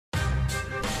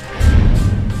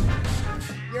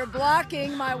You're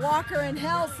blocking my Walker in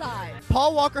Hell sign.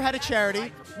 Paul Walker had a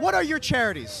charity. What are your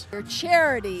charities? Your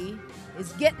charity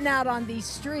is getting out on these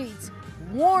streets,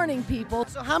 warning people.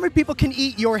 So how many people can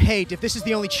eat your hate if this is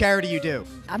the only charity you do?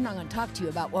 I'm not going to talk to you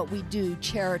about what we do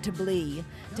charitably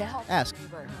to help. Ask.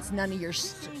 It's none of your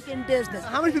stinking business.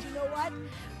 How many people? You know what?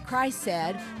 Christ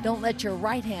said, don't let your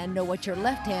right hand know what your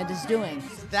left hand is doing.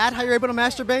 Is that how you're able to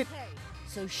masturbate?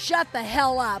 So shut the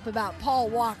hell up about Paul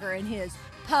Walker and his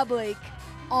public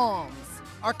alms.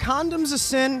 Are condoms a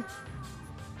sin?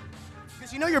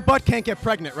 Because you know your butt can't get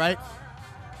pregnant, right?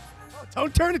 Oh,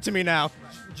 don't turn it to me now.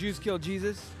 Jews killed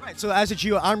Jesus. Right, so as a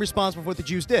Jew, I'm responsible for what the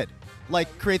Jews did.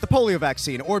 Like create the polio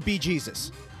vaccine or be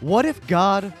Jesus. What if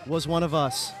God was one of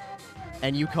us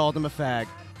and you called him a fag?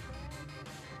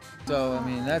 So, I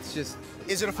mean, that's just...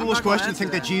 Is it a foolish question to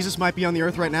think that Jesus might be on the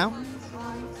earth right now?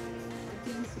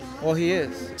 Well, he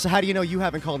is. So how do you know you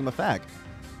haven't called him a fag?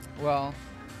 Well,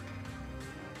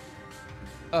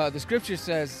 the scripture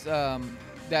says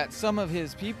that some of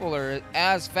his people are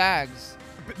as fags.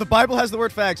 The Bible has the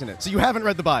word fags in it, so you haven't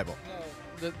read the Bible.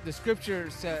 No, the scripture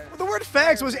says... The word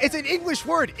fags it's an English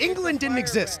word. England didn't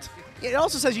exist. It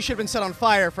also says you should have been set on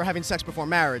fire for having sex before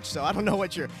marriage, so I don't know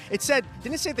what it said,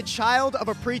 didn't it say the child of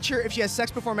a preacher, if she has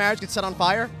sex before marriage, gets set on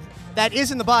fire? That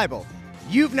is in the Bible.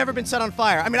 You've never been set on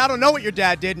fire. I mean, I don't know what your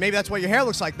dad did. Maybe that's why your hair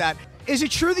looks like that. Is it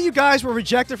true that you guys were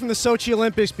rejected from the Sochi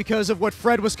Olympics because of what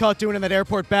Fred was caught doing in that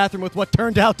airport bathroom with what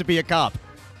turned out to be a cop?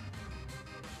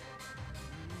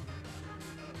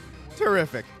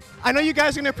 Terrific. I know you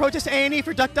guys are going to protest A&E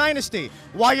for Duck Dynasty.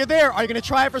 While you're there, are you going to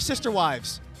try it for Sister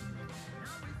Wives?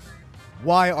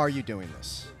 Why are you doing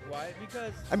this? Why?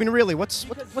 Because... I mean, really, what's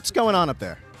going on up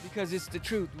there? Because it's the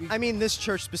truth. I mean, this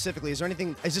church specifically, is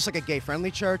this like a gay-friendly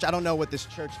church? I don't know what this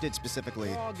church did specifically.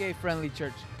 They're all gay-friendly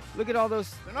church. Look at all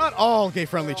those... They're not all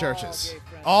gay-friendly churches.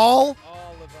 Gay-friendly. All?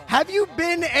 All of them. Have you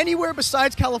been anywhere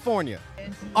besides California?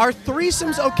 Are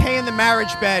threesomes okay in the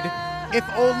marriage bed if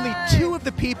only two of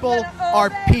the people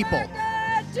are people?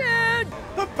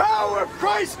 The power of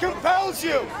Christ compels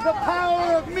you. The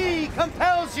power of me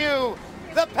compels you.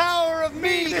 The power of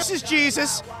me. This is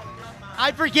Jesus.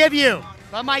 I forgive you,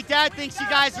 but my dad thinks you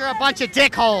guys are a bunch of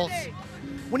dickholes.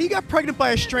 When you got pregnant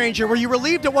by a stranger, were you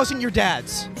relieved it wasn't your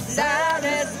dad's? Now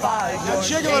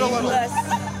jiggle it a little.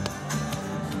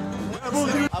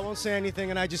 I won't say anything,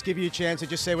 and I just give you a chance to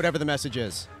just say whatever the message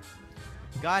is.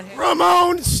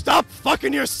 Ramon, stop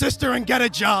fucking your sister and get a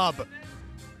job.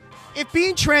 If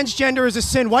being transgender is a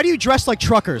sin, why do you dress like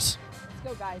truckers?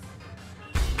 Let's go, guys.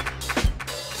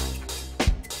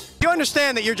 You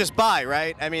understand that you're just bi,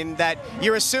 right? I mean, that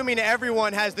you're assuming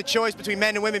everyone has the choice between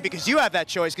men and women because you have that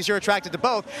choice because you're attracted to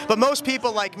both. But most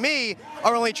people like me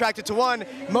are only attracted to one.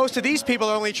 Most of these people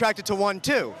are only attracted to one,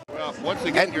 too. Well, once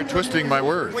again, you're twisting my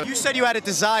words. Well, you said you had a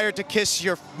desire to kiss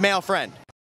your male friend.